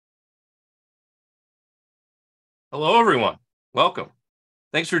Hello, everyone. Welcome.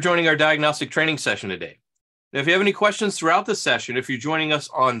 Thanks for joining our diagnostic training session today. Now, if you have any questions throughout the session, if you're joining us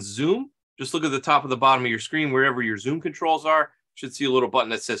on Zoom, just look at the top of the bottom of your screen, wherever your Zoom controls are. You should see a little button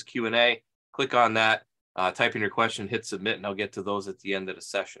that says Q&A. Click on that, type in your question, hit submit, and I'll get to those at the end of the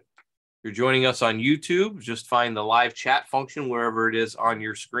session. If you're joining us on YouTube, just find the live chat function wherever it is on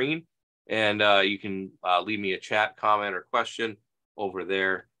your screen, and you can leave me a chat comment or question over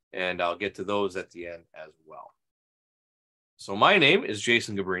there, and I'll get to those at the end as well. So my name is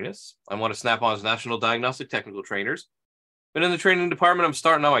Jason Gabrinas. I'm one of Snap-on's National Diagnostic Technical Trainers. Been in the training department. I'm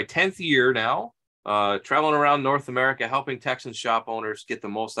starting on my 10th year now, traveling around North America, helping techs and shop owners get the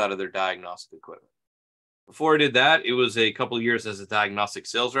most out of their diagnostic equipment. Before I did that, it was a couple of years as a diagnostic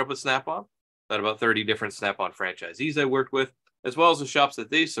sales rep with Snap-on. Had about 30 different Snap-on franchisees I worked with, as well as the shops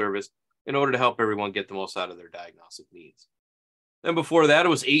that they serviced, in order to help everyone get the most out of their diagnostic needs. Then before that, it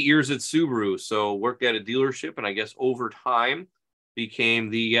was 8 years at Subaru. So worked at a dealership, and I guess over time became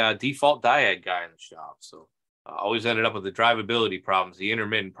the default diag guy in the shop. So always ended up with the drivability problems, the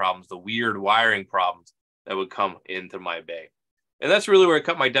intermittent problems, the weird wiring problems that would come into my bay. And that's really where I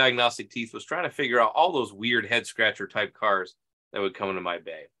cut my diagnostic teeth, was trying to figure out all those weird head scratcher type cars that would come into my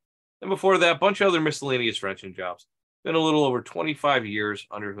bay. And before that, a bunch of other miscellaneous wrenching jobs. Been a little over 25 years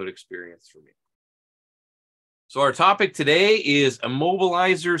under hood experience for me. So our topic today is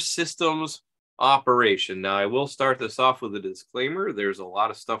Immobilizer systems operation. Now, I will start this off with a disclaimer. There's a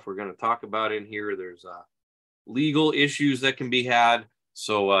lot of stuff we're going to talk about in here. There's legal issues that can be had.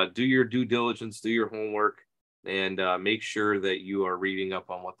 So do your due diligence, do your homework, and make sure that you are reading up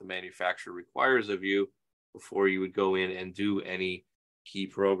on what the manufacturer requires of you before you would go in and do any key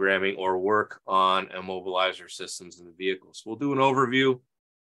programming or work on Immobilizer systems in the vehicles. We'll do an overview,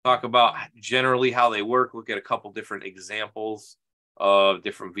 talk about generally how they work, look at a couple different examples of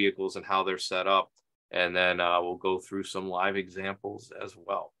different vehicles and how they're set up, and then we'll go through some live examples as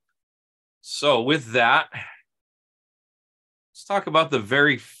well. So with that, let's talk about the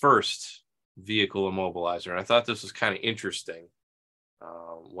very first vehicle immobilizer. And I thought this was kind of interesting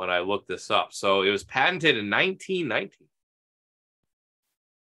when I looked this up. So it was patented in 1919,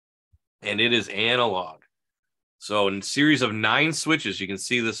 and it is analog. So in a series of 9 switches, you can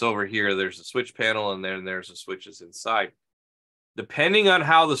see this over here. There's a switch panel, and then there's the switches inside. Depending on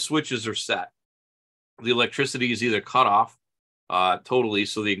how the switches are set, the electricity is either cut off totally,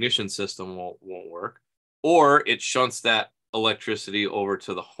 so the ignition system won't work, or it shunts that electricity over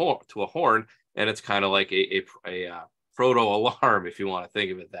to the a horn, and it's kind of like a proto alarm, if you want to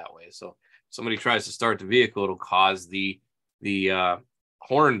think of it that way. So somebody tries to start the vehicle, it'll cause the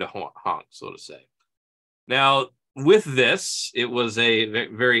horn to honk, so to say. Now, with this, it was a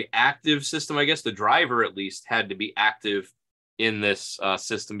very active system. I guess the driver, at least, had to be active in this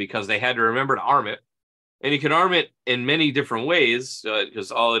system, because they had to remember to arm it. And you can arm it in many different ways,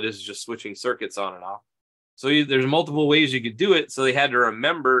 because all it is just switching circuits on and off. So there's multiple ways you could do it. So they had to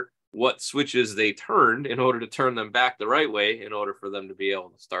remember what switches they turned in order to turn them back the right way in order for them to be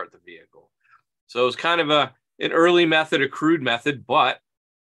able to start the vehicle. So it was kind of an early method, a crude method, but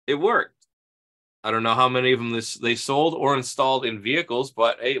it worked. I don't know how many of them they sold or installed in vehicles,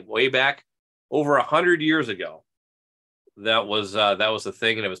 but hey, way back over 100 years ago, that was a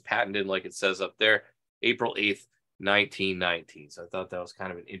thing, and it was patented, like it says up there, April 8th, 1919. So I thought that was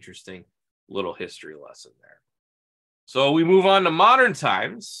kind of an interesting little history lesson there. So we move on to modern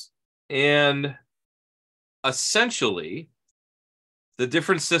times, and essentially the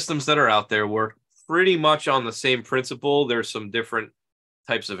different systems that are out there work pretty much on the same principle. There's some different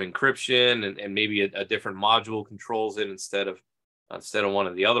types of encryption, and maybe a different module controls it instead of one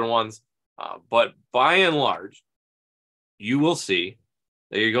of the other ones. But by and large, you will see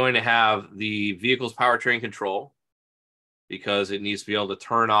that you're going to have the vehicle's powertrain control, because it needs to be able to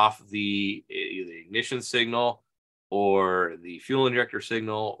turn off the ignition signal, or the fuel injector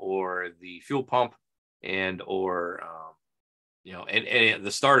signal, or the fuel pump, and the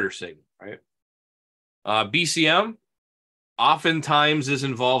starter signal, right? BCM oftentimes is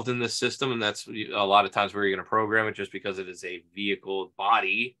involved in this system, and that's a lot of times where you're going to program it, just because it is a vehicle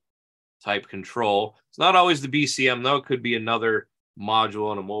body type control. It's not always the BCM, though. It could be another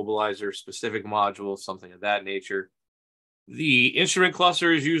module, an immobilizer specific module, something of that nature. The instrument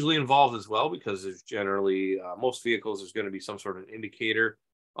cluster is usually involved as well, because there's generally most vehicles, there's going to be some sort of indicator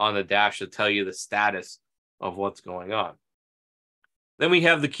on the dash to tell you the status of what's going on. Then we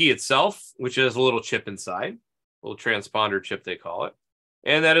have the key itself, which has a little chip inside, a little transponder chip, they call it.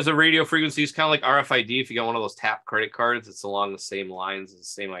 And that is a radio frequency. It's kind of like RFID. If you got one of those tap credit cards, it's along the same lines, the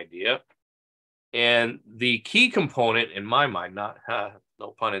same idea. And the key component, in my mind, not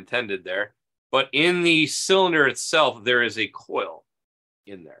no pun intended there, But in the cylinder itself, there is a coil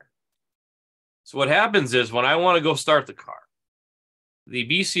in there. So what happens is when I want to go start the car, the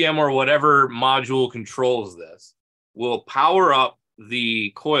BCM or whatever module controls this will power up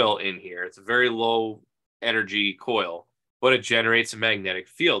the coil in here. It's a very low energy coil, but it generates a magnetic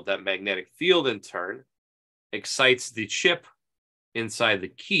field. That magnetic field in turn excites the chip inside the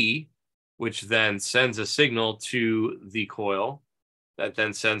key, which then sends a signal to the coil that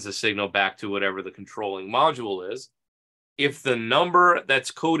then sends a signal back to whatever the controlling module is. If the number that's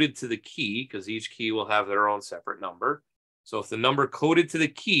coded to the key, because each key will have their own separate number, so if the number coded to the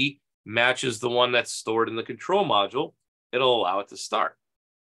key matches the one that's stored in the control module, it'll allow it to start.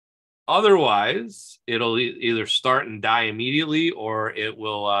 Otherwise, it'll either start and die immediately, or it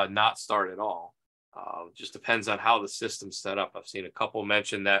will not start at all. Just depends on how the system's set up. I've seen a couple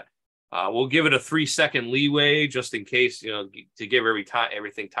mention that we'll give it a 3-second leeway just in case, to give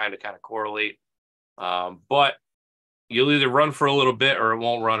everything time to kind of correlate. But you'll either run for a little bit or it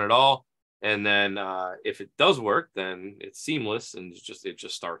won't run at all. And then if it does work, then it's seamless and it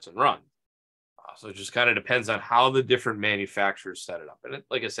just starts and runs. So it just kind of depends on how the different manufacturers set it up. And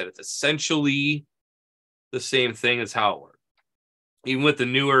like I said, it's essentially the same thing as how it works. Even with the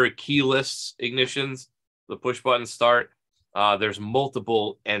newer keyless ignitions, the push button start, there's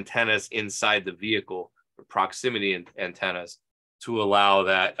multiple antennas inside the vehicle, proximity antennas, to allow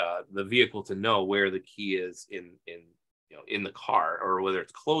that the vehicle to know where the key is in the car, or whether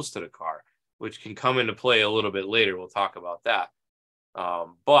it's close to the car, which can come into play a little bit later. We'll talk about that.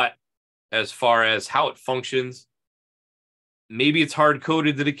 But as far as how it functions, maybe it's hard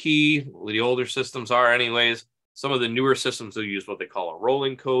coded to the key. The older systems are anyways. Some of the newer systems will use what they call a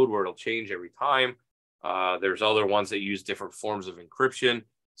rolling code, where it'll change every time. There's other ones that use different forms of encryption.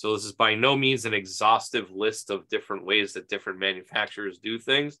 So this is by no means an exhaustive list of different ways that different manufacturers do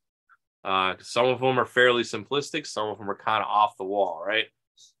things. Some of them are fairly simplistic. Some of them are kind of off the wall, right?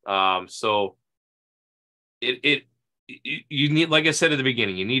 So you need, like I said at the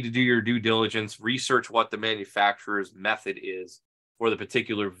beginning, you need to do your due diligence, research what the manufacturer's method is for the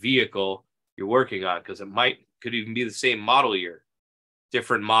particular vehicle you're working on, because could even be the same model year.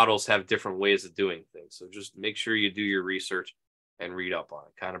 Different models have different ways of doing things. So just make sure you do your research and read up on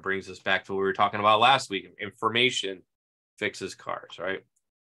it. Kind of brings us back to what we were talking about last week. Information fixes cars, right?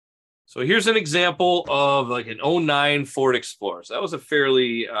 So here's an example of like an 09 Ford Explorer. So that was a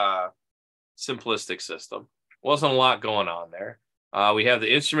fairly simplistic system. Wasn't a lot going on there. We have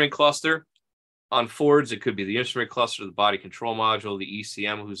the instrument cluster. On Fords, it could be the instrument cluster, the body control module, the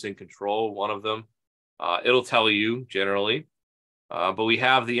ECM, who's in control, one of them. It'll tell you generally. But we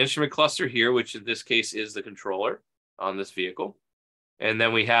have the instrument cluster here, which in this case is the controller on this vehicle. And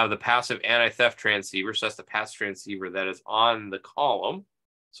then we have the passive anti-theft transceiver. So that's the passive transceiver that is on the column.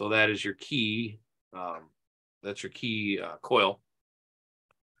 So that is your key. That's your key coil.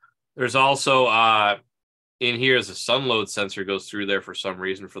 There's also in here is a sun load sensor goes through there for some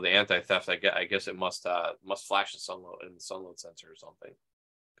reason for the anti-theft. I guess it must flash the sun load sensor or something,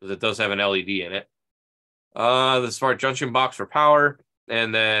 because it does have an LED in it. The smart junction box for power,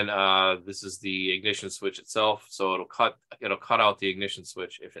 and then this is the ignition switch itself. So it'll cut out the ignition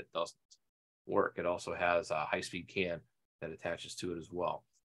switch if it doesn't work. It also has a high-speed can that attaches to it as well.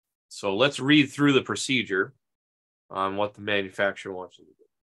 So let's read through the procedure on what the manufacturer wants you to do.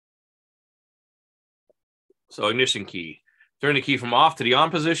 So ignition key. Turn the key from off to the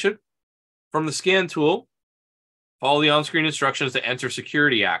on position. From the scan tool, follow the on-screen instructions to enter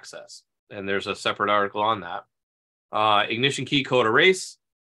security access. And there's a separate article on that. Ignition key code erase,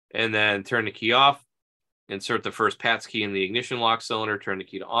 and then turn the key off. Insert the first PATS key in the ignition lock cylinder. Turn the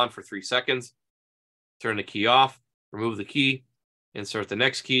key to on for 3 seconds. Turn the key off. Remove the key. Insert the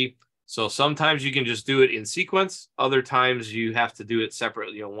next key. So sometimes you can just do it in sequence. Other times you have to do it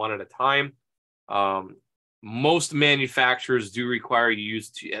separately, one at a time. Most manufacturers do require you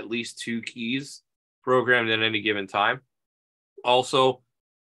use at least 2 keys programmed at any given time. Also,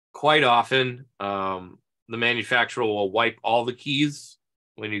 quite often, the manufacturer will wipe all the keys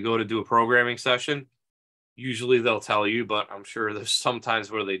when you go to do a programming session. Usually they'll tell you, but I'm sure there's some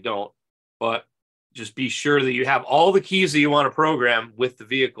times where they don't. But just be sure that you have all the keys that you want to program with the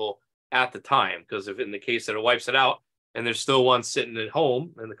vehicle at the time, because if in the case that it wipes it out and there's still one sitting at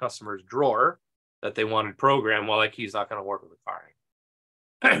home in the customer's drawer that they wanted programmed, well, that key's not going to work with the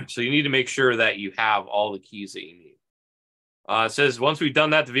car. So you need to make sure that you have all the keys that you need. It says once we've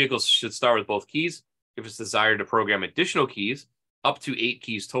done that, the vehicle should start with both keys. If it's desired to program additional keys, up to 8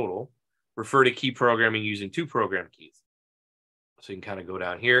 keys total, refer to key programming using 2 program keys. So you can kind of go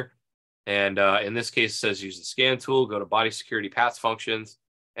down here. And in this case, it says use the scan tool, go to body security PATS functions,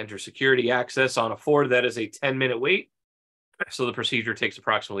 Enter security access. On a Ford, that is a 10-minute wait. So the procedure takes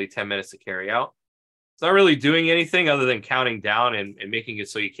approximately 10 minutes to carry out. It's not really doing anything other than counting down and making it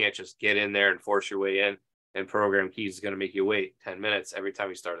so you can't just get in there and force your way in, and program keys is going to make you wait 10 minutes every time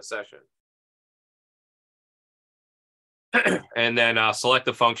you start a session. And then select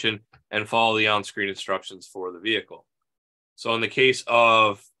the function and follow the on-screen instructions for the vehicle. So in the case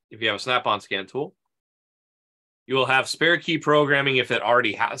of, if you have a snap-on scan tool, you will have spare key programming. If it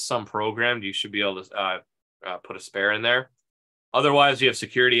already has some programmed, you should be able to put a spare in there. Otherwise, you have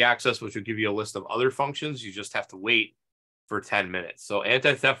security access, which will give you a list of other functions. You just have to wait for 10 minutes. So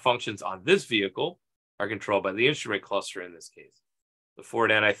anti-theft functions on this vehicle are controlled by the instrument cluster in this case. The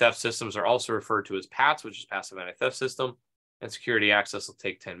Ford anti-theft systems are also referred to as PATS, which is passive anti-theft system, and security access will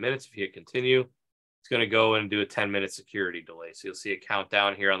take 10 minutes. If you hit continue, it's going to go and do a 10-minute security delay. So you'll see a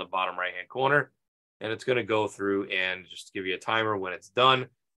countdown here on the bottom right-hand corner, and it's going to go through and just give you a timer. When it's done,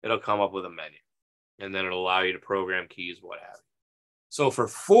 it'll come up with a menu, and then it'll allow you to program keys, what have you. So for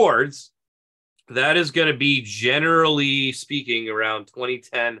Fords, that is going to be, generally speaking, around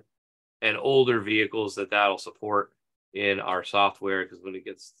 2010 and older vehicles that'll support in our software, because when it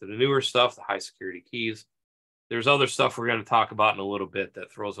gets to the newer stuff, the high security keys, there's other stuff we're going to talk about in a little bit that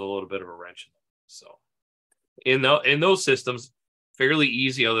throws a little bit of a wrench in it. So in those systems, fairly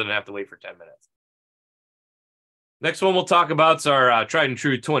easy other than have to wait for 10 minutes. Next one we'll talk about is our tried and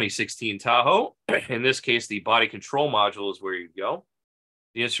true 2016 Tahoe. In this case, the body control module is where you go.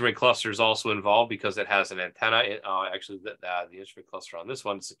 The instrument cluster is also involved because it has an antenna. Actually, the instrument cluster on this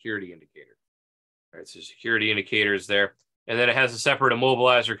one is security indicator. All right, so security indicator is there. And then it has a separate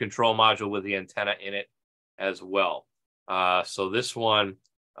immobilizer control module with the antenna in it as well. So this one,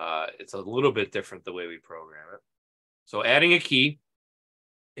 it's a little bit different the way we program it. So adding a key.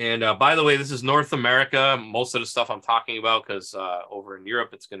 And by the way, this is North America. Most of the stuff I'm talking about, because over in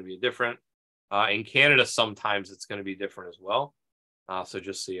Europe, it's going to be different. In Canada, sometimes it's going to be different as well. So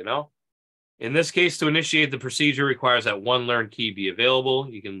just so you know. In this case, to initiate the procedure requires that one learned key be available.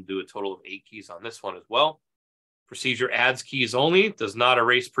 You can do a total of 8 keys on this one as well. Procedure adds keys only, does not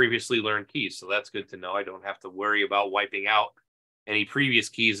erase previously learned keys. So that's good to know. I don't have to worry about wiping out any previous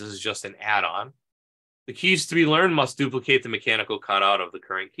keys. This is just an add-on. The keys to be learned must duplicate the mechanical cutout of the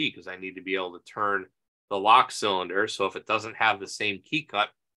current key, because I need to be able to turn the lock cylinder. So if it doesn't have the same key cut,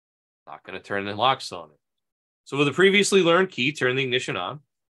 I'm not going to turn the lock cylinder. So with a previously learned key, turn the ignition on,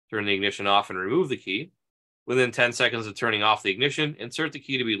 turn the ignition off, and remove the key. Within 10 seconds of turning off the ignition, insert the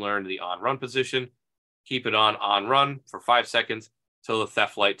key to be learned in the on-run position. Keep it on run for 5 seconds until the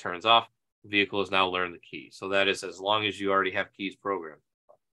theft light turns off. The vehicle has now learned the key. So that is as long as you already have keys programmed.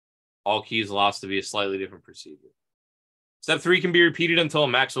 All keys lost to be a slightly different procedure. Step 3 can be repeated until a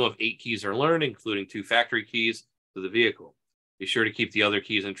maximum of 8 keys are learned, including 2 factory keys to the vehicle. Be sure to keep the other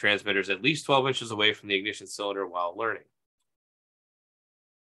keys and transmitters at least 12 inches away from the ignition cylinder while learning.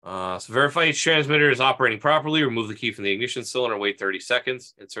 So verify each transmitter is operating properly. Remove the key from the ignition cylinder, wait 30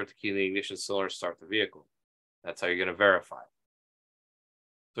 seconds, insert the key in the ignition cylinder, start the vehicle. That's how you're going to verify.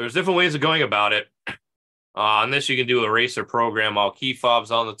 So there's different ways of going about it. On this, you can do erase or program all key fobs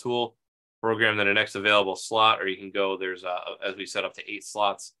on the tool, program to the next available slot, or you can go, there's, as we set up to 8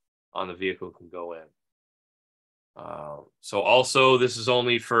 slots on the vehicle can go in. So also, this is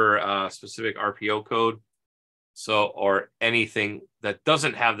only for specific RPO code. So, or anything that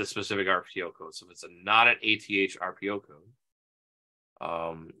doesn't have the specific RPO code. So if it's not an ATH RPO code,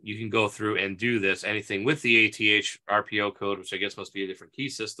 you can go through and do this. Anything with the ATH RPO code, which I guess must be a different key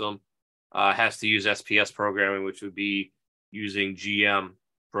system, has to use SPS programming, which would be using GM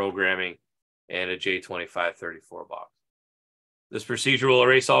programming and a J2534 box. This procedure will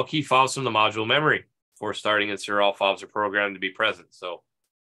erase all key fobs from the module memory. Before starting, ensure all fobs are programmed to be present. So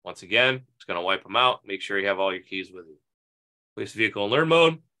once again, it's going to wipe them out. Make sure you have all your keys with you. Place the vehicle in learn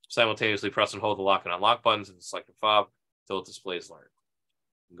mode. Simultaneously press and hold the lock and unlock buttons and select the fob until it displays learn.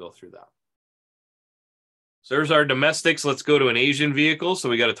 And go through that. So there's our domestics. Let's go to an Asian vehicle. So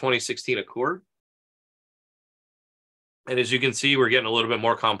we got a 2016 Accord. And as you can see, we're getting a little bit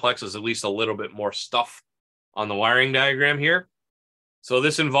more complex. There's at least a little bit more stuff on the wiring diagram here. So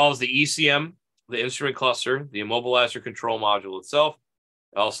this involves the ECM, the instrument cluster, the immobilizer control module itself,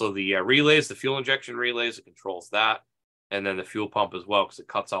 also the relays, the fuel injection relays, it controls that, and then the fuel pump as well, because it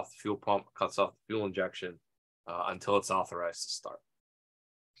cuts off the fuel pump, cuts off the fuel injection until it's authorized to start.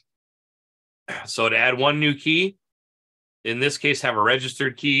 So to add one new key, in this case, have a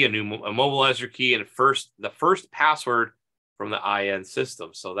registered key, a new immobilizer key, and the first password from the IN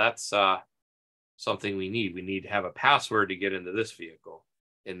system. So that's something we need. We need to have a password to get into this vehicle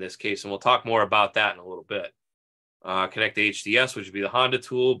in this case, and we'll talk more about that in a little bit. Connect to HDS, which would be the Honda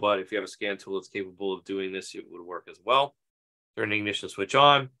tool, but if you have a scan tool that's capable of doing this, it would work as well. Turn the ignition switch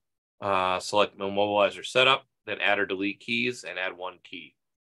on, select Immobilizer setup, then add or delete keys and add one key.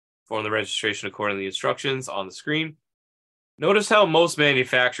 Perform the registration according to the instructions on the screen. Notice how most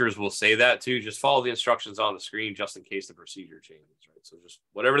manufacturers will say that too. Just follow the instructions on the screen just in case the procedure changes, right? So just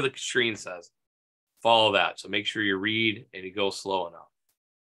whatever the screen says, follow that. So make sure you read and you go slow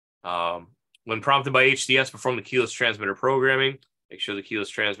enough. When prompted by HDS, perform the keyless transmitter programming. Make sure the keyless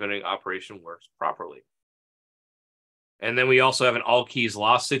transmitting operation works properly. And then we also have an all keys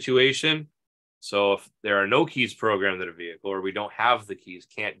lost situation. So if there are no keys programmed in a vehicle, or we don't have the keys,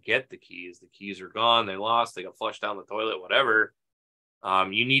 can't get the keys are gone, they lost, they got flushed down the toilet, whatever,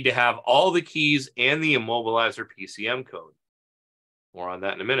 you need to have all the keys and the Immobilizer PCM code. More on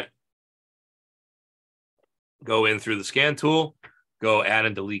that in a minute. Go in through the scan tool, go add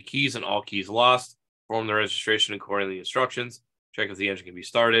and delete keys and all keys lost, perform the registration according to the instructions, check if the engine can be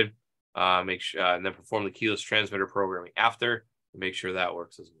started, make sure, and then perform the keyless transmitter programming after to make sure that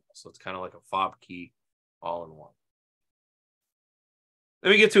works as well. So it's kind of like a fob key all in one.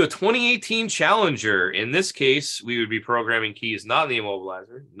 Then we get to a 2018 Challenger. In this case, we would be programming keys not in the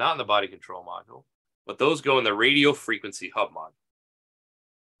Immobilizer, not in the body control module, but those go in the radio frequency hub module.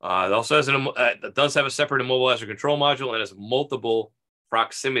 It also has it does have a separate Immobilizer control module and has multiple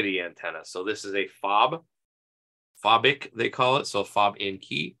proximity antennas. So this is a fobic, they call it. So fob in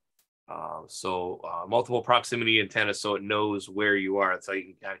key. Multiple proximity antennas, so it knows where you are. That's how you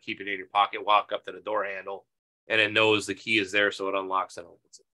can kind of keep it in your pocket, walk up to the door handle, and it knows the key is there, so it unlocks and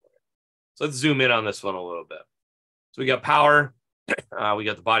opens it. So let's zoom in on this one a little bit. So we got power. We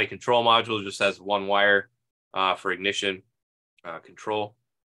got the body control module, just has one wire for ignition control.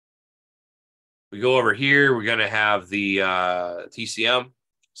 We go over here, we're going to have the TCM,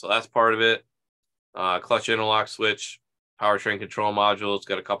 so that's part of it. Clutch interlock switch, powertrain control module. It's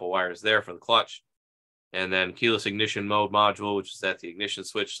got a couple wires there for the clutch. And then keyless ignition mode module, which is at the ignition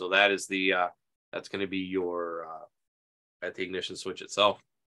switch. So that is the, that's going to be your, at the ignition switch itself.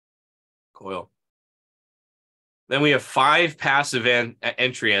 Coil. Then we have 5 passive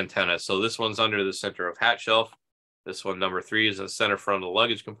entry antennas. So this one's under the center of hat shelf. This one, number 3, is in the center front of the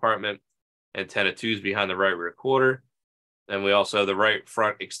luggage compartment. Antenna 2 is behind the right rear quarter. Then we also have the right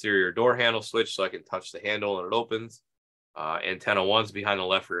front exterior door handle switch, so I can touch the handle and it opens. Antenna 1's behind the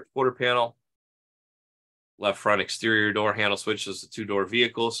left rear quarter panel. Left front exterior door handle switch is a 2-door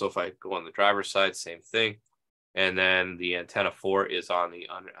vehicle, so if I go on the driver's side, same thing. And then the antenna 4 is on the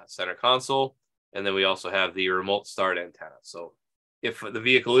center console. And then we also have the remote start antenna. So if the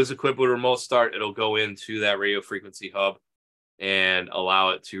vehicle is equipped with remote start, it'll go into that radio frequency hub and allow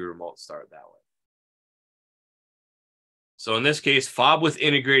it to remote start that way. So in this case, fob with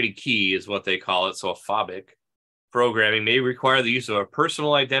integrated key is what they call it. So a fobic programming may require the use of a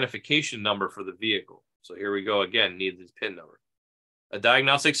personal identification number for the vehicle. So here we go again, need this PIN number, a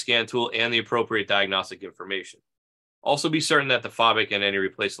diagnostic scan tool, and the appropriate diagnostic information. Also be certain that the fobic and any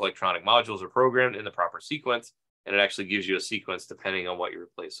replaced electronic modules are programmed in the proper sequence, and it actually gives you a sequence depending on what you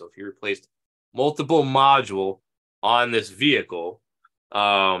replace. So if you replaced multiple module on this vehicle,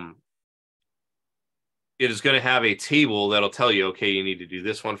 it is going to have a table that'll tell you, okay, you need to do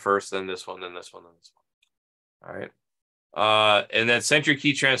this one first, then this one, then this one, then this one. All right. And then Sentry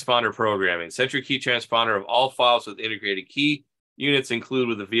key transponder programming. Sentry key transponder of all files with integrated key units include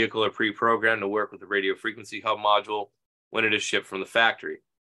with the vehicle are pre-programmed to work with the radio frequency hub module when it is shipped from the factory.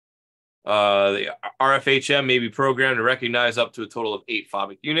 The RFHM may be programmed to recognize up to a total of 8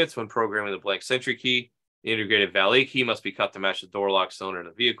 fobic units when programming the blank Sentry key. The integrated valet key must be cut to match the door lock cylinder in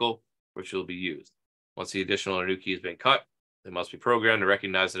the vehicle, which will be used. Once the additional or new key has been cut, it must be programmed to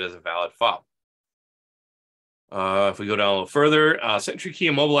recognize it as a valid fob. If we go down a little further, Sentry Key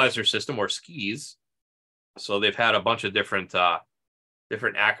Immobilizer System, or SKIS. So they've had a bunch of different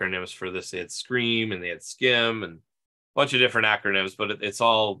acronyms for this. They had SCREAM and they had SKIM and a bunch of different acronyms, but it's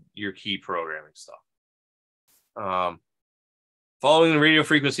all your key programming stuff. Following the radio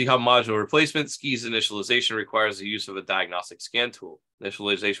frequency hub module replacement, SKIS initialization requires the use of a diagnostic scan tool.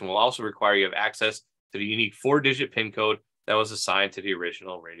 Initialization will also require you have access to the unique 4-digit PIN code that was assigned to the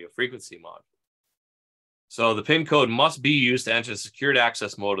original radio frequency module. So the PIN code must be used to enter the secured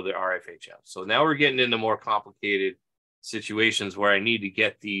access mode of the RFHM. So now we're getting into more complicated situations where I need to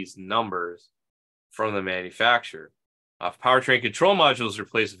get these numbers from the manufacturer. If powertrain control modules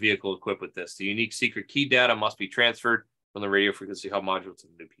replace a vehicle equipped with this, the unique secret key data must be transferred from the radio frequency hub module to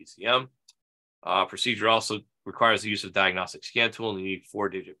the new PCM. Procedure also requires the use of diagnostic scan tool and the unique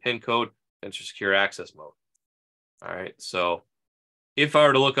 4-digit PIN code to enter secure access mode. All right, so if I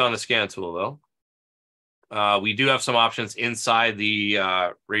were to look on the scan tool though, We do have some options inside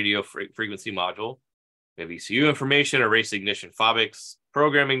the radio frequency module. We have ECU information, erase ignition fobics,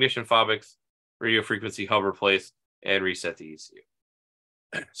 program ignition fobics, radio frequency hub replace, and reset the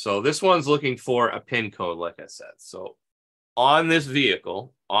ECU. So this one's looking for a pin code, like I said. So on this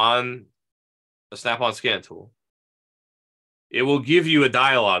vehicle, on the Snap-on scan tool, it will give you a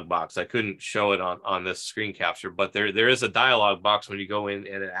dialog box. I couldn't show it on this screen capture, but there is a dialog box when you go in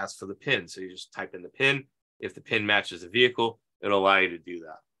and it asks for the pin. So you just type in the pin. If the pin matches the vehicle, it'll allow you to do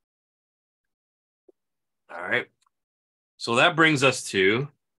that. All right. So that brings us to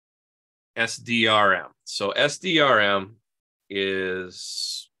SDRM. So SDRM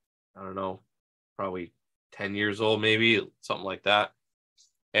is, I don't know, probably 10 years old, maybe something like that.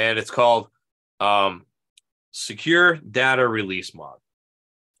 And it's called Secure Data Release Model.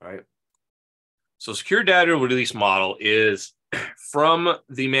 All right. So Secure Data Release Model is from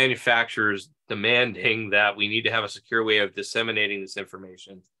the manufacturers demanding that we need to have a secure way of disseminating this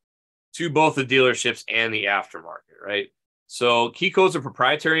information to both the dealerships and the aftermarket, right? So key codes are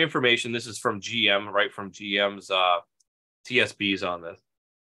proprietary information. This is from GM, right? From GM's TSBs on this.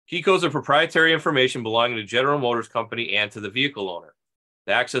 Key codes are proprietary information belonging to General Motors Company and to the vehicle owner.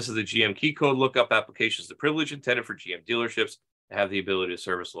 The access of the GM key code lookup application is the privilege intended for GM dealerships to have the ability to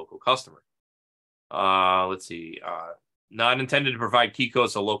service local customers. Let's see. Not intended to provide key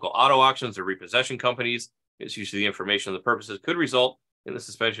codes to local auto auctions or repossession companies. Misuse of the information and the purposes could result in the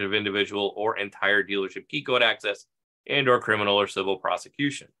suspension of individual or entire dealership key code access and or criminal or civil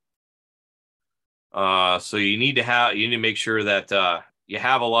prosecution. So you need to make sure that you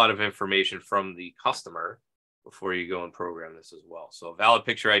have a lot of information from the customer before you go and program this as well. So valid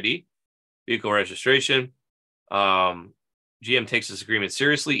picture ID, vehicle registration. GM takes this agreement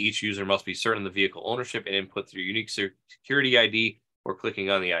seriously. Each user must be certain of the vehicle ownership and input their unique security ID or clicking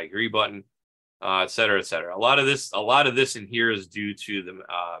on the I agree button, et cetera, et cetera. A lot of this in here is due to the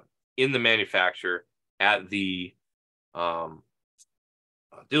in the manufacturer at the dealership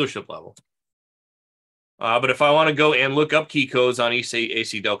level. But if I want to go and look up key codes on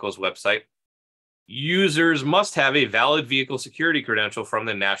AC Delco's website, users must have a valid vehicle security credential from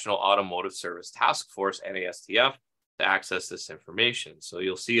the National Automotive Service Task Force, NASTF, to access this information. So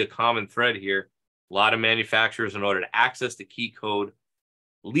you'll see a common thread here. A lot of manufacturers, in order to access the key code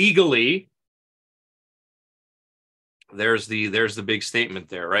legally, there's the big statement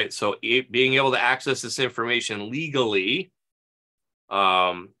there, right? So being able to access this information legally,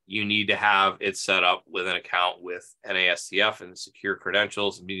 you need to have it set up with an account with NASTF and secure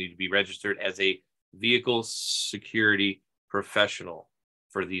credentials. You need to be registered as a vehicle security professional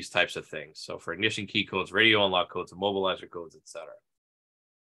for these types of things. So for ignition key codes, radio unlock codes, immobilizer codes, etc.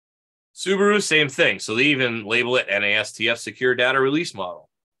 Subaru, same thing. So they even label it NASTF Secure Data Release Model.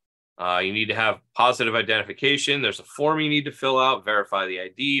 You need to have positive identification. There's a form you need to fill out, verify the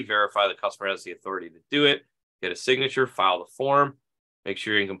ID, verify the customer has the authority to do it, get a signature, file the form, make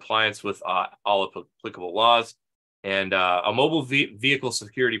sure you're in compliance with all applicable laws. And a mobile vehicle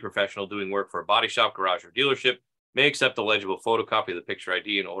security professional doing work for a body shop, garage, or dealership may accept a legible photocopy of the picture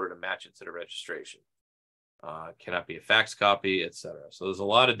ID in order to match it to the registration. Cannot be a fax copy, etc. So there's a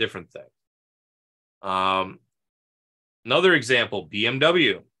lot of different things. Another example,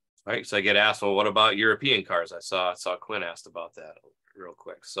 BMW. Right, so I get asked, well, what about European cars? I saw Quinn asked about that real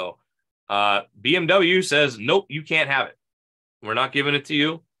quick. So BMW says, nope, you can't have it. We're not giving it to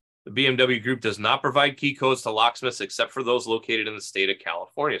you. The BMW Group does not provide key codes to locksmiths except for those located in the state of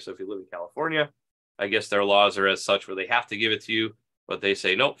California. So if you live in California, I guess their laws are as such where they have to give it to you, but they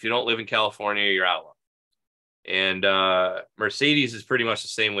say, nope, if you don't live in California, you're out of luck. And Mercedes is pretty much the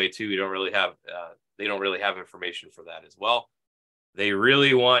same way too. They don't really have information for that as well. They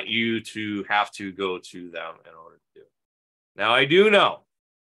really want you to have to go to them in order to do it. Now, I do know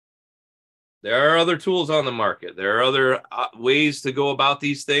there are other tools on the market. There are other ways to go about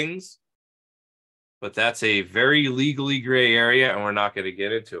these things, but that's a very legally gray area, and we're not going to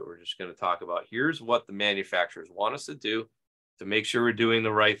get into it. We're just going to talk about here's what the manufacturers want us to do to make sure we're doing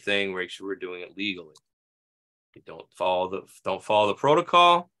the right thing, make sure we're doing it legally. You don't follow the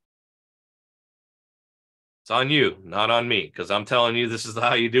protocol. It's on you, not on me, because I'm telling you this is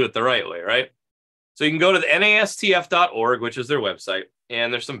how you do it the right way, right? So you can go to the nastf.org, which is their website,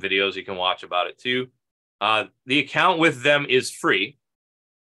 and there's some videos you can watch about it too. The account with them is free.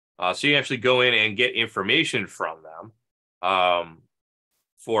 So you can actually go in and get information from them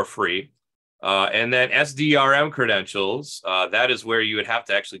for free. And then SDRM credentials, that is where you would have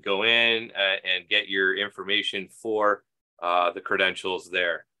to actually go in and get your information for the credentials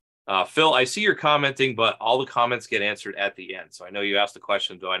there. Phil, I see you're commenting, but all the comments get answered at the end. So I know you asked the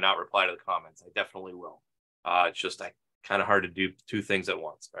question, do I not reply to the comments? I definitely will. It's just kind of hard to do two things at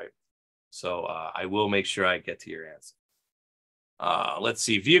once, right? So I will make sure I get to your answer. Let's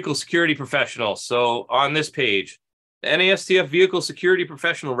see, vehicle security professional. So on this page, the NASTF Vehicle Security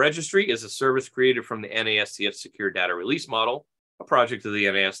Professional Registry is a service created from the NASTF Secure Data Release Model, a project of the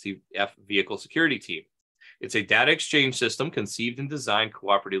NASTF Vehicle Security Team. It's a data exchange system conceived and designed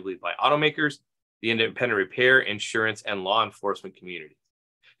cooperatively by automakers, the independent repair, insurance, and law enforcement communities.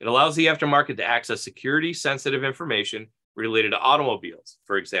 It allows the aftermarket to access security-sensitive information related to automobiles,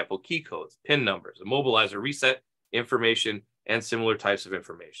 for example, key codes, PIN numbers, immobilizer reset information, and similar types of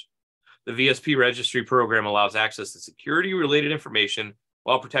information. The VSP registry program allows access to security-related information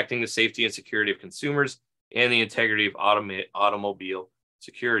while protecting the safety and security of consumers and the integrity of automobile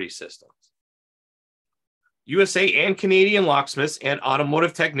security systems. USA and Canadian locksmiths and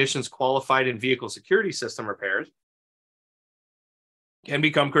automotive technicians qualified in vehicle security system repairs can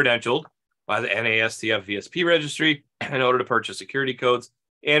become credentialed by the NASTF VSP registry in order to purchase security codes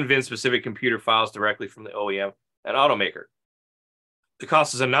and VIN-specific computer files directly from the OEM and automaker. The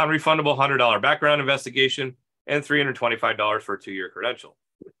cost is a non-refundable $100 background investigation and $325 for a 2-year credential.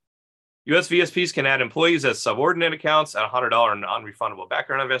 US VSPs can add employees as subordinate accounts at a $100 non-refundable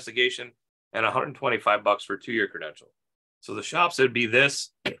background investigation and $125 for a 2-year credential. So the shops, it'd be this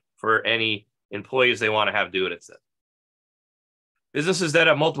for any employees they want to have do it. It's it. Businesses that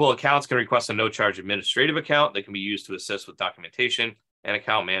have multiple accounts can request a no-charge administrative account that can be used to assist with documentation and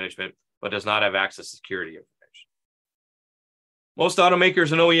account management, but does not have access to security information. Most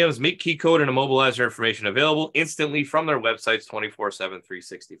automakers and OEMs make key code and immobilizer information available instantly from their websites 24/7,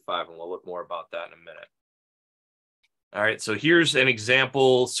 365, and we'll look more about that in a minute. All right, so here's an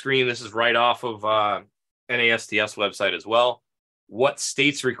example screen. This is right off of NASTF's website as well. What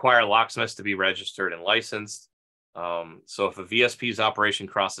states require locksmiths to be registered and licensed? So if a VSP's operation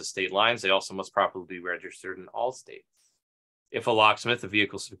crosses state lines, they also must properly be registered in all states. If a locksmith, a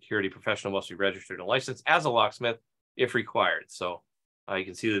vehicle security professional must be registered and licensed as a locksmith if required. So you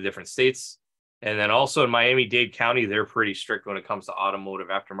can see the different states. And then also in Miami-Dade County, they're pretty strict when it comes to automotive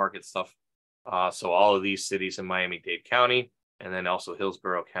aftermarket stuff. So all of these cities in Miami-Dade County, and then also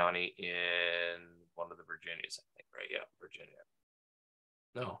Hillsborough County in one of the Virginias, I think, right? Yeah, Virginia.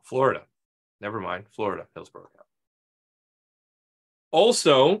 No, Florida. Never mind, Florida, Hillsborough County.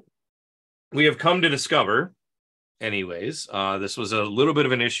 Also, we have come to discover, anyways, this was a little bit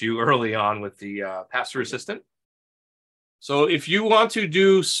of an issue early on with the pass-through assistant. So if you want to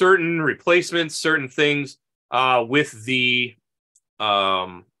do certain replacements, certain things with the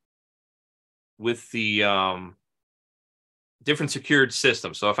different secured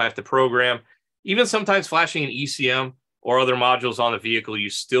systems. So if I have to program, even sometimes flashing an ECM or other modules on the vehicle,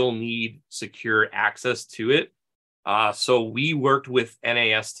 you still need secure access to it. So we worked with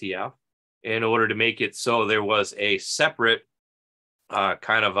NASTF in order to make it so there was a separate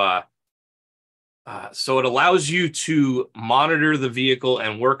so it allows you to monitor the vehicle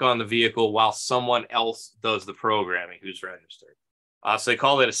and work on the vehicle while someone else does the programming who's registered. So they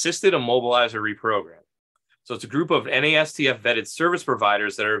call it Assisted Immobilizer Reprogramming. So it's a group of NASTF vetted service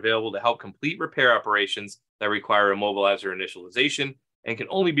providers that are available to help complete repair operations that require immobilizer initialization and can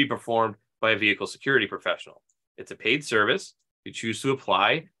only be performed by a vehicle security professional. It's a paid service. If you choose to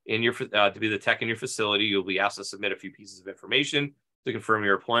apply in your to be the tech in your facility, you'll be asked to submit a few pieces of information to confirm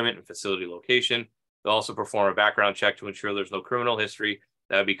your employment and facility location. They'll also perform a background check to ensure there's no criminal history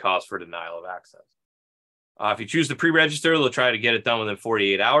that would be cause for denial of access. If you choose to pre-register, they'll try to get it done within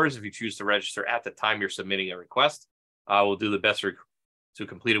 48 hours. If you choose to register at the time you're submitting a request, we'll do the best to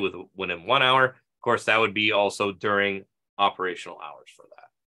complete it within 1 hour. Of course, that would be also during operational hours for that.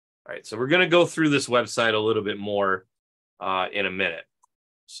 All right, so we're going to go through this website a little bit more in a minute.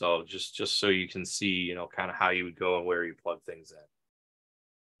 So just so you can see, kind of how you would go and where you plug things in.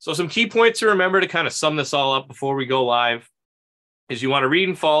 So some key points to remember to kind of sum this all up before we go live is you want to read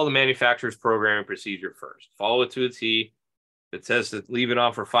and follow the manufacturer's programming procedure first. Follow it to a T. If it says to leave it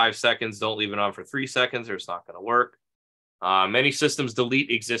on for 5 seconds, don't leave it on for 3 seconds or it's not going to work. Many systems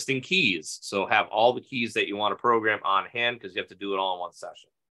delete existing keys. So have all the keys that you want to program on hand because you have to do it all in one session.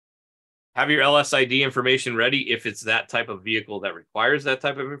 Have your LSID information ready if it's that type of vehicle that requires that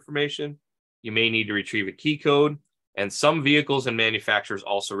type of information. You may need to retrieve a key code. And some vehicles and manufacturers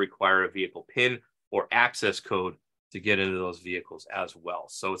also require a vehicle PIN or access code to get into those vehicles as well.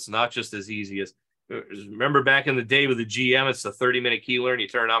 So it's not just as easy as, remember back in the day with the GM, it's a 30-minute key learn. You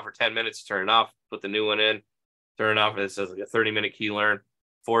turn it on for 10 minutes, you turn it off, put the new one in, turn it off, and it says like a 30-minute key learn.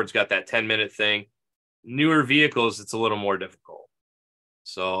 Ford's got that 10-minute thing. Newer vehicles, it's a little more difficult.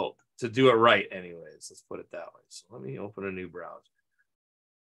 So to do it right anyways, let's put it that way. So let me open a new browser.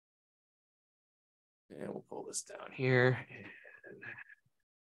 And we'll pull this down here.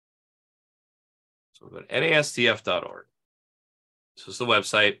 So we'll go to nastf.org. So it's the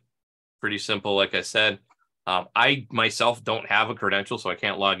website. Pretty simple, like I said. I myself don't have a credential, so I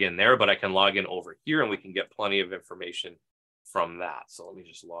can't log in there, but I can log in over here and we can get plenty of information from that. So let me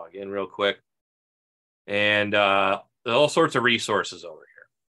just log in real quick. And there's all sorts of resources over here.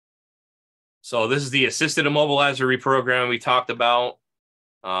 So this is the assisted immobilizer reprogram we talked about.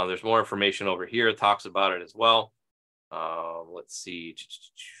 There's more information over here. It talks about it as well. Let's see.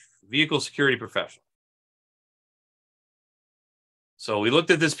 Vehicle security professional. So we looked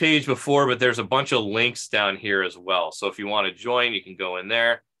at this page before, but there's a bunch of links down here as well. So if you want to join, you can go in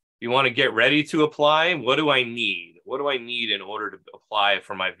there. If you want to get ready to apply, what do I need? What do I need in order to apply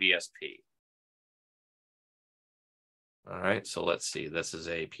for my VSP? All right, so let's see. This is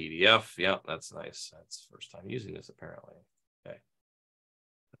a PDF. Yeah, that's nice. That's the first time using this, apparently. Okay.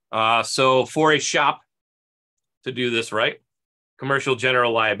 So for a shop to do this right, commercial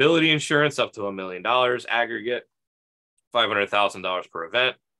general liability insurance up to $1 million aggregate, $500,000 per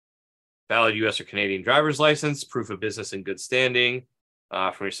event, valid U.S. or Canadian driver's license, proof of business in good standing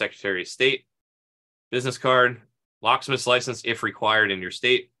from your Secretary of State, business card, locksmith's license if required in your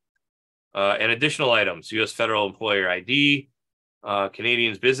state, and additional items, U.S. federal employer ID,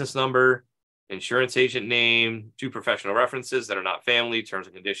 Canadian's business number, insurance agent name, 2 professional references that are not family, terms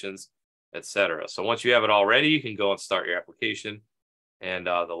and conditions, etc. So once you have it all ready, you can go and start your application, and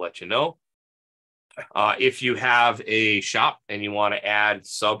they'll let you know. If you have a shop and you want to add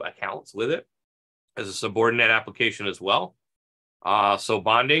sub accounts with it as a subordinate application as well. So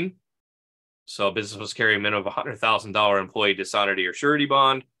bonding. So business must carry a minimum of $100,000 employee dishonesty or surety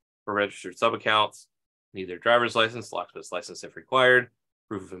bond for registered sub accounts. Need their driver's license, locksmith's license if required,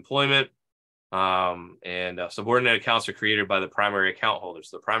 proof of employment. And subordinate accounts are created by the primary account holder.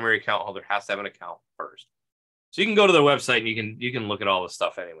 So the primary account holder has to have an account first. So you can go to their website and you can look at all this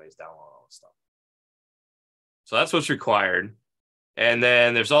stuff anyways, download all this stuff. So that's what's required. And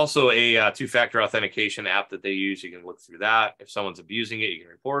then there's also a 2-factor authentication app that they use. You can look through that. If someone's abusing it, you can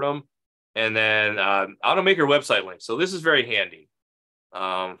report them. And then Automaker website link. So this is very handy.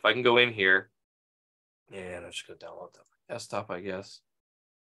 If I can go in here, and I'm just going to download that on my desktop, I guess.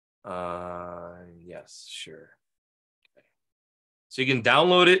 Yes, sure. Okay. So you can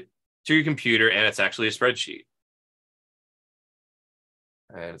download it to your computer, and it's actually a spreadsheet.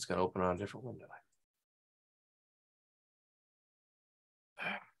 And it's going to open on a different window.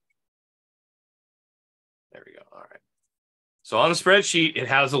 There we go. All right. So on the spreadsheet, it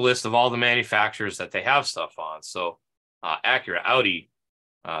has a list of all the manufacturers that they have stuff on. So Acura, Audi.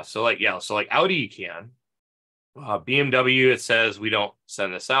 So like Audi, you can. BMW, it says we don't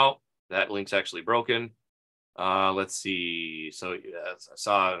send this out. That link's actually broken. Let's see. So I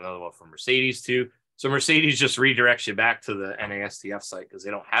saw another one from Mercedes too. So Mercedes just redirects you back to the NASTF site because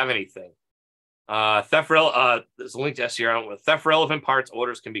they don't have anything. There's a link to SCR with theft relevant parts.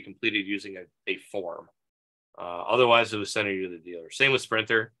 Orders can be completed using a form. Otherwise, it was sending you to the dealer. Same with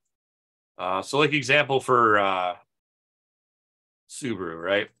Sprinter. So like example for Subaru,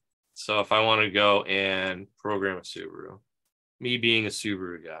 right? So if I want to go and program a Subaru, me being a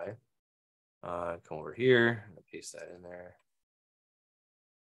Subaru guy, come over here and paste that in there.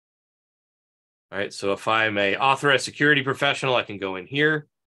 All right, so if I'm a authorized security professional, I can go in here,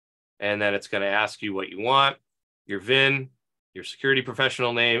 and then it's going to ask you what you want, your VIN, your security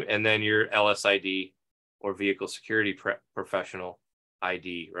professional name, and then your LSID or vehicle security professional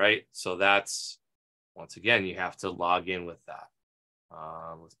ID, right? So that's, once again, you have to log in with that.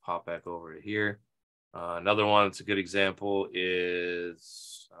 Let's pop back over to here. Another one that's a good example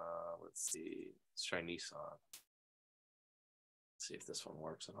is, let's see, let's try Nissan. Let's see if this one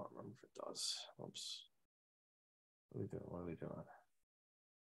works. I don't remember if it does. Oops. What are we doing? What are we doing?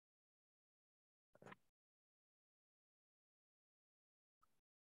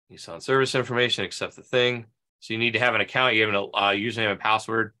 Nissan service information, accept the thing. So you need to have an account. You have a username and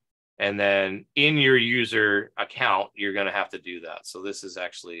password. And then in your user account, you're going to have to do that. So this is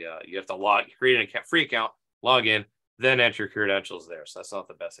actually, you have to create an free account, log in, then enter your credentials there. So that's not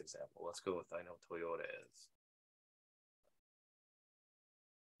the best example. Let's go with, I know Toyota is.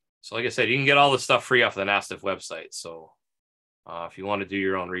 So like I said, you can get all this stuff free off the NASTF website. So if you want to do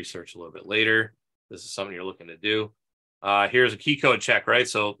your own research a little bit later, this is something you're looking to do. Here's a key code check, right?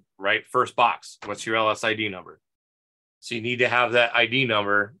 So right, first box, what's your LSID number? So you need to have that ID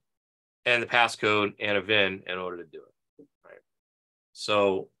number and the passcode and a VIN in order to do it, right?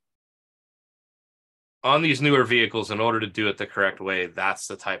 So on these newer vehicles, in order to do it the correct way, that's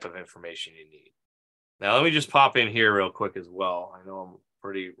the type of information you need. Now, let me just pop in here real quick as well. I know I'm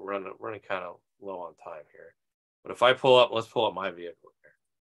running kind of low on time here. But if I pull up, let's pull up my vehicle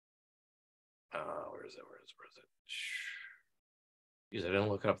here. Where is it? Geez, I didn't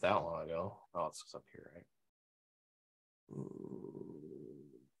look it up that long ago. Oh, it's up here, right?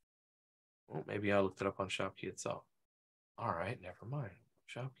 Well, maybe I looked it up on ShopKey itself. All right, never mind.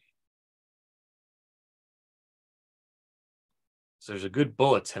 ShopKey. So there's a good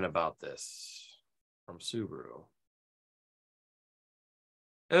bulletin about this from Subaru.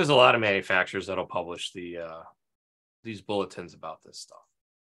 There's a lot of manufacturers that'll publish these bulletins about this stuff.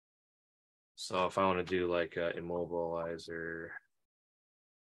 So if I want to do like Immobilizer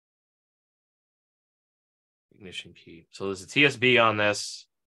ignition key, so there's a TSB on this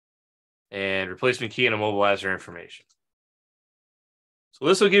and replacement key and Immobilizer information. So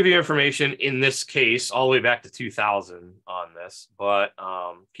this will give you information in this case all the way back to 2000 on this, but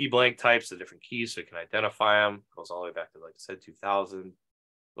key blank types, the different keys so you can identify them, goes all the way back to, like I said, 2000,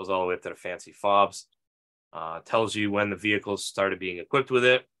 goes all the way up to the fancy fobs, tells you when the vehicles started being equipped with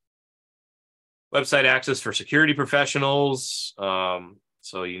it. Website access for security professionals.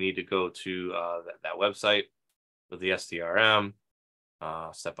 So you need to go to that website with the SDRM,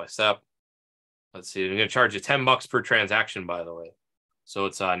 step by step. Let's see, I'm going to charge you $10 per transaction, by the way. So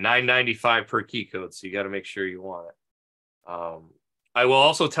it's $9.95 per key code. So you got to make sure you want it. I will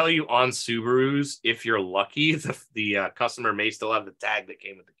also tell you on Subarus, if you're lucky, the customer may still have the tag that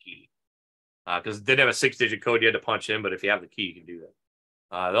came with the key. Because it did have a 6-digit code you had to punch in, but if you have the key, you can do that.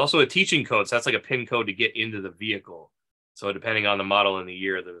 Also a teaching code, so that's like a PIN code to get into the vehicle. So depending on the model and the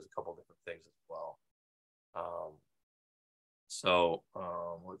year, there's a couple different things as well.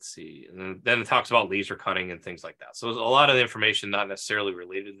 Let's see. And then it talks about laser cutting and things like that. So there's a lot of information not necessarily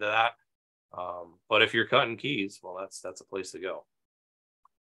related to that. But if you're cutting keys, well, that's a place to go.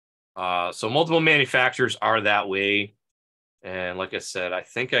 So multiple manufacturers are that way. And like I said, I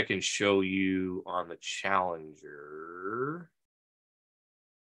think I can show you on the Challenger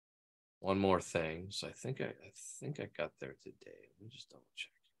one more thing. So I think I got there today. Let me just double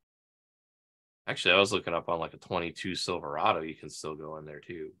check. Actually, I was looking up on like a 22 Silverado. You can still go in there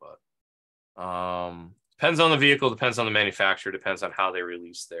too, but depends on the vehicle, depends on the manufacturer, depends on how they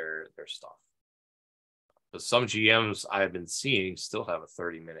release their stuff. But some GMs I've been seeing still have a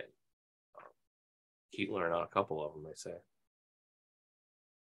 30-minute keep learning on a couple of them, they say.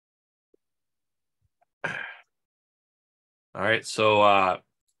 All right, so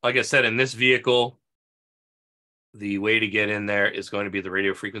like I said, in this vehicle, the way to get in there is going to be the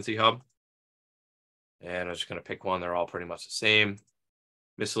radio frequency hub. And I'm just going to pick one. They're all pretty much the same.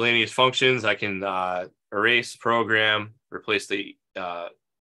 Miscellaneous functions, I can erase, program, replace the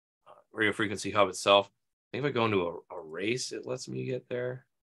radio frequency hub itself. I think if I go into erase, it lets me get there.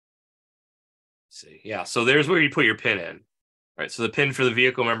 Let's see. Yeah, so there's where you put your pin in. All right, so the pin for the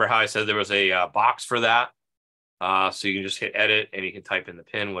vehicle, remember how I said there was a box for that? So you can just hit edit and you can type in the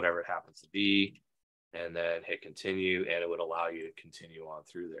pin, whatever it happens to be, and then hit continue, and it would allow you to continue on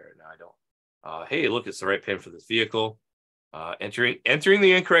through there. Now I don't. Hey, look, it's the right pin for this vehicle. Entering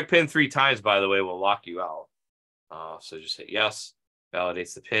the incorrect pin 3 times, by the way, will lock you out. So just hit yes,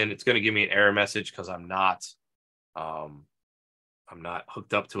 validates the pin. It's going to give me an error message because I'm not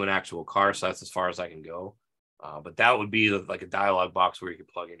hooked up to an actual car, so that's as far as I can go. But that would be like a dialog box where you can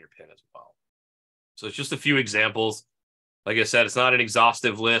plug in your pin as well. So it's just a few examples. Like I said, it's not an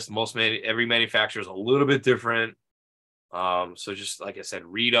exhaustive list. Every manufacturer is a little bit different. So just like I said,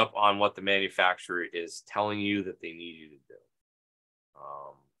 read up on what the manufacturer is telling you that they need you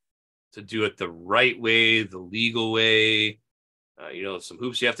to do it the right way, the legal way. Some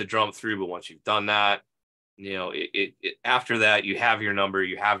hoops you have to jump through, but once you've done that, after that, you have your number,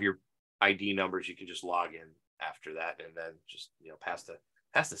 you have your ID numbers, you can just log in after that, and then just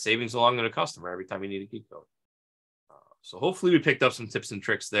pass the savings along to the customer every time you need a key code. So hopefully we picked up some tips and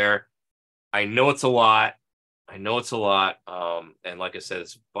tricks there. I know it's a lot. And like I said,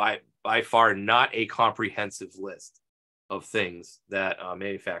 it's by far not a comprehensive list of things that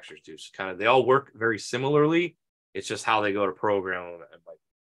manufacturers do. So they all work very similarly. It's just how they go to program them.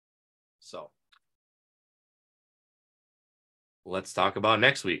 So let's talk about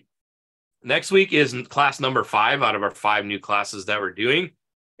next week. Next week is class number 5 out of our 5 new classes that we're doing.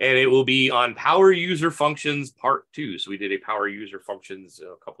 And it will be on Power User Functions Part 2. So we did a Power User Functions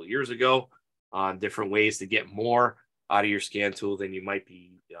a couple of years ago on different ways to get more out of your scan tool than you might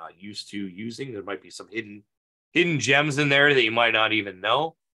be used to using. There might be some hidden gems in there that you might not even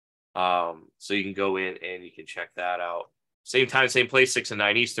know. So you can go in and you can check that out. Same time, same place, 6 and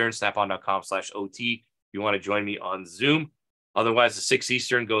 9 Eastern, snapon.com/OT. If you want to join me on Zoom. Otherwise, the 6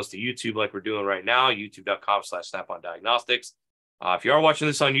 Eastern goes to YouTube like we're doing right now, youtube.com/snapon diagnostics. If you are watching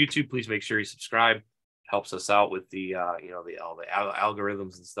this on YouTube, please make sure you subscribe. It helps us out with the all the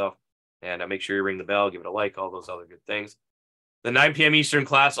algorithms and stuff. And make sure you ring the bell, give it a like, all those other good things. The 9 p.m. Eastern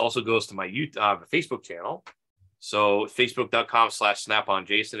class also goes to my Facebook channel. So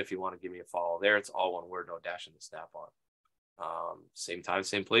facebook.com/SnapOnJason if you want to give me a follow there. It's all one word, no dash in the Snap-on. Same time,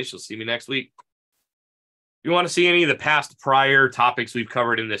 same place. You'll see me next week. If you want to see any of the past prior topics we've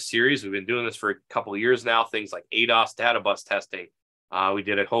covered in this series, we've been doing this for a couple of years now. Things like ADOS, data bus testing. We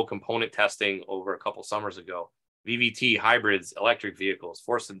did a whole component testing over a couple summers ago. VVT, hybrids, electric vehicles,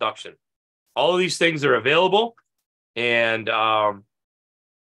 forced induction. All of these things are available and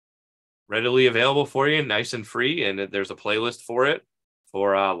readily available for you, nice and free. And there's a playlist for it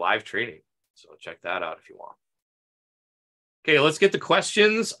for live training. So check that out if you want. Okay, let's get to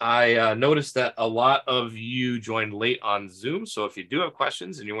questions. I noticed that a lot of you joined late on Zoom. So if you do have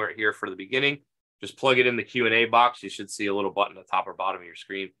questions and you weren't here for the beginning, just plug it in the Q&A box. You should see a little button at the top or bottom of your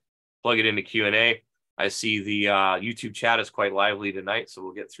screen. Plug it into Q&A. I see the YouTube chat is quite lively tonight, so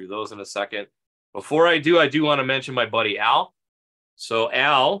we'll get through those in a second. Before I do want to mention my buddy Al. So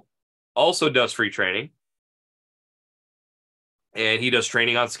Al also does free training. And he does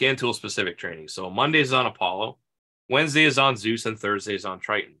training on scan tool specific training. So Mondays on Apollo, Wednesday is on Zeus, and Thursday is on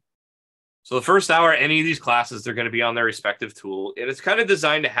Triton. So the first hour, any of these classes, they're going to be on their respective tool. And it's kind of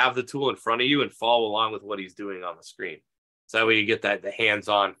designed to have the tool in front of you and follow along with what he's doing on the screen. So that way you get the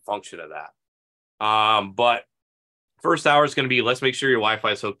hands-on function of that. But first hour is going to be, let's make sure your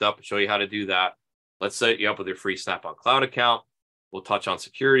Wi-Fi is hooked up and show you how to do that. Let's set you up with your free Snap-on Cloud account. We'll touch on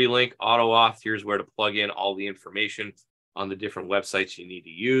security link, auto auth. Here's where to plug in all the information on the different websites you need to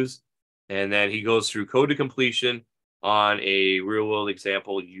use. And then he goes through code to completion on a real world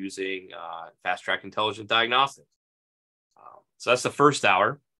example using fast track intelligent diagnostics. So that's the first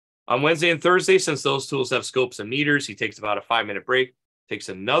hour. On Wednesday and Thursday, since those tools have scopes and meters, he takes about a 5-minute break, takes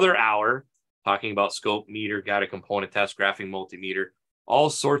another hour talking about scope, meter, guided component test, graphing multimeter, all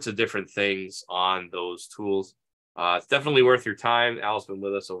sorts of different things on those tools. It's definitely worth your time. Al's been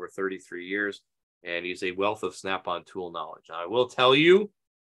with us over 33 years, and he's a wealth of Snap-on tool knowledge. Now, I will tell you,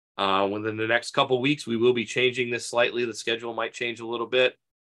 within the next couple of weeks, we will be changing this slightly. The schedule might change a little bit,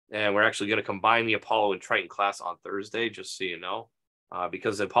 and we're actually going to combine the Apollo and Triton class on Thursday, just so you know,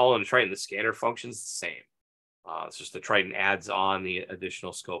 because the Apollo and Triton, the scanner function's the same. It's just the Triton adds on the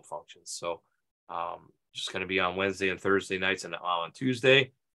additional scope functions. So just going to be on Wednesday and Thursday nights and on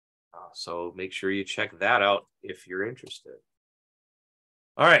Tuesday. So make sure you check that out if you're interested.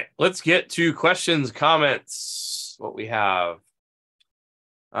 All right, let's get to questions, comments, what we have.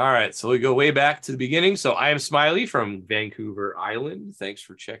 All right, so we go way back to the beginning. So I am Smiley from Vancouver Island. Thanks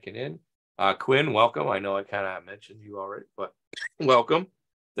for checking in. Quinn, welcome. I know I kind of mentioned you already, but welcome.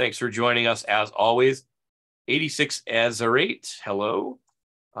 Thanks for joining us as always. 86 Azarate, hello.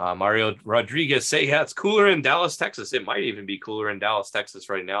 Mario Rodriguez say, yeah, it's cooler in Dallas, Texas. It might even be cooler in Dallas, Texas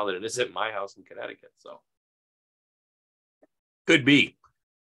right now than it is at my house in Connecticut. So could be.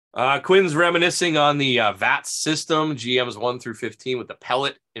 Quinn's reminiscing on the VATS system, GMs 1 through 15 with the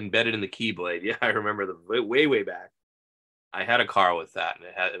pellet embedded in the key blade. Yeah, I remember the way back. I had a car with that,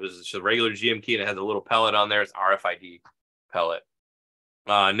 and it was just a regular GM key, and it had a little pellet on there. It's RFID pellet.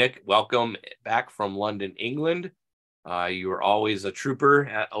 Nick, welcome back from London, England. You were always a trooper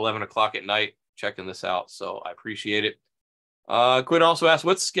at 11 o'clock at night checking this out, so I appreciate it. Quinn also asked,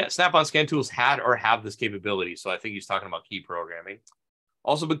 what Snap-on scan tools had or have this capability? So I think he's talking about key programming.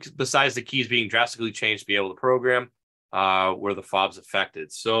 Also, besides the keys being drastically changed to be able to program, were the fobs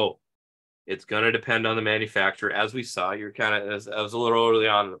affected? So it's going to depend on the manufacturer. As we saw, you're kind of, as I was a little early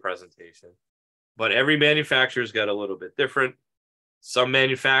on in the presentation, but every manufacturer's got a little bit different. Some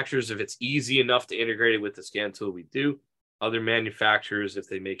manufacturers, if it's easy enough to integrate it with the scan tool, we do. Other manufacturers, if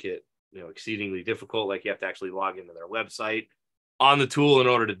they make it exceedingly difficult, like you have to actually log into their website on the tool in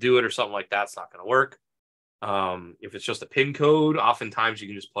order to do it or something like that, it's not going to work. If it's just a PIN code, oftentimes you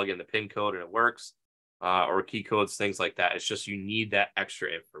can just plug in the PIN code and it works, or key codes, things like that. It's just you need that extra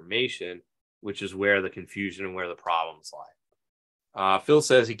information, which is where the confusion and where the problems lie. Phil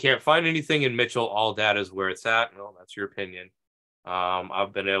says he can't find anything in Mitchell. All data is where it's at. No, that's your opinion.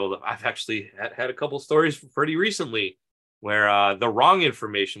 I've actually had a couple stories pretty recently where the wrong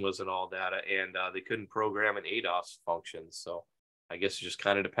information was in all data and they couldn't program an ADOS function. So I guess it just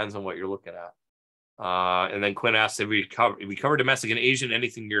kind of depends on what you're looking at. And then Quinn asked if we cover domestic and Asian,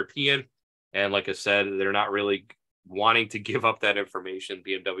 anything European. And like I said, they're not really wanting to give up that information,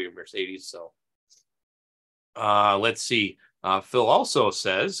 BMW and Mercedes. So let's see. Phil also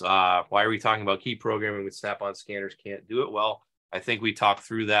says, why are we talking about key programming with Snap-on scanners can't do it? Well, I think we talked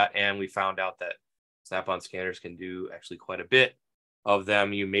through that and we found out that Snap-on scanners can do actually quite a bit of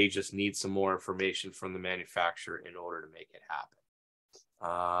them, you may just need some more information from the manufacturer in order to make it happen.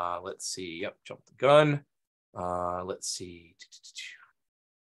 Let's see. Yep, jump the gun. Let's see.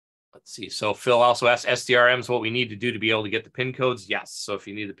 Let's see. So Phil also asked SDRMs what we need to do to be able to get the PIN codes. Yes. So if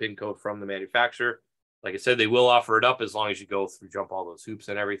you need the PIN code from the manufacturer, like I said, they will offer it up as long as you go through, jump all those hoops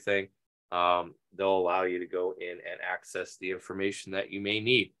and everything. They'll allow you to go in and access the information that you may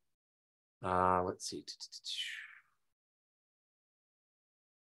need. Let's see.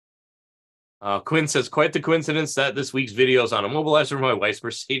 Quinn says, quite the coincidence that this week's video is on Immobilizer. My wife's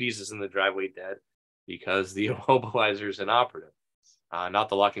Mercedes is in the driveway dead because the Immobilizer is inoperative. Not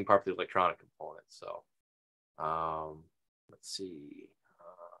the locking part, but the electronic component. So let's see.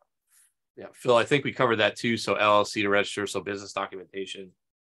 Yeah, Phil, I think we covered that too. So LLC to register, so business documentation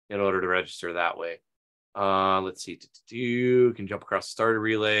in order to register that way. Let's see. You can jump across the starter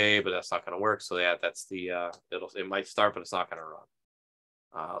relay, but that's not going to work. So yeah, that's the it might start, but it's not going to run.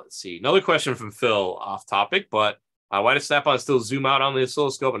 Let's see. Another question from Phil, off topic, but why does Snap-on still zoom out on the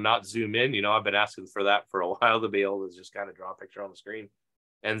oscilloscope and not zoom in? You know, I've been asking for that for a while, to be able to just kind of draw a picture on the screen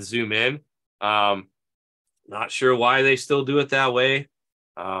and zoom in. Not sure why they still do it that way,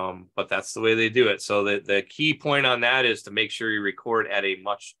 but that's the way they do it. So the key point on that is to make sure you record at a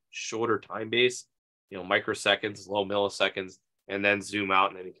much shorter time base, you know, microseconds, low milliseconds, and then zoom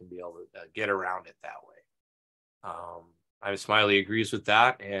out, and then you can be able to get around it that way. I'm Smiley agrees with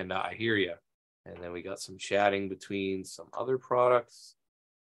that, and I hear you. And then we got some chatting between some other products.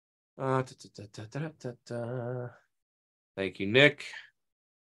 Thank you, Nick.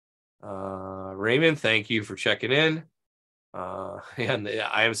 Raymond, thank you for checking in. And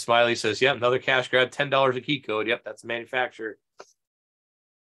I am Smiley says, yep, another cash grab, $10 a key code. Yep, that's the manufacturer.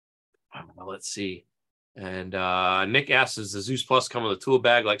 Let's see. And Nick asks, does the Zeus Plus come with a tool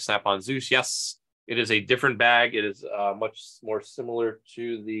bag like Snap-on Zeus? Yes, it is a different bag. It is much more similar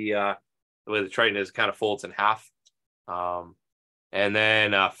to the way the Triton is, kind of folds in half. And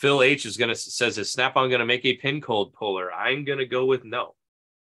then Phil H says, is Snap-on going to make a pin code puller? I'm going to go with no.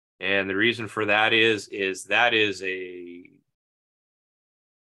 And the reason for that is that is a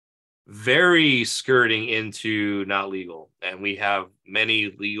very skirting into not legal. And we have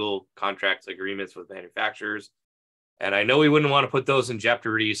many legal contracts agreements with manufacturers. And I know we wouldn't want to put those in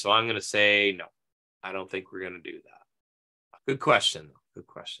jeopardy. So I'm going to say no. I don't think we're going to do that. Good question. Good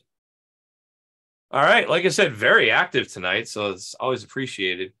question. All right. Like I said, very active tonight. So it's always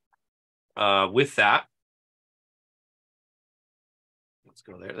appreciated. With that, let's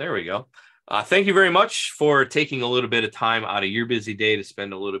go there. There we go. Thank you very much for taking a little bit of time out of your busy day to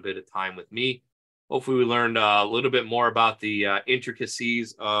spend a little bit of time with me. Hopefully we learned a little bit more about the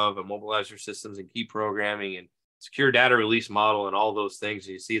intricacies of Immobilizer systems and key programming and secure data release model and all those things.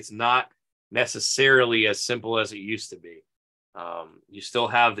 You see, it's not necessarily as simple as it used to be. You still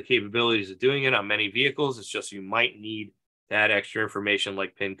have the capabilities of doing it on many vehicles. It's just you might need to add extra information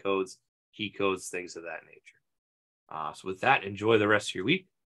like PIN codes, key codes, things of that nature. So with that, enjoy the rest of your week.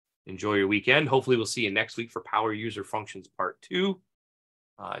 Enjoy your weekend. Hopefully we'll see you next week for Power User Functions Part 2.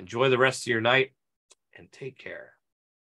 Enjoy the rest of your night and take care.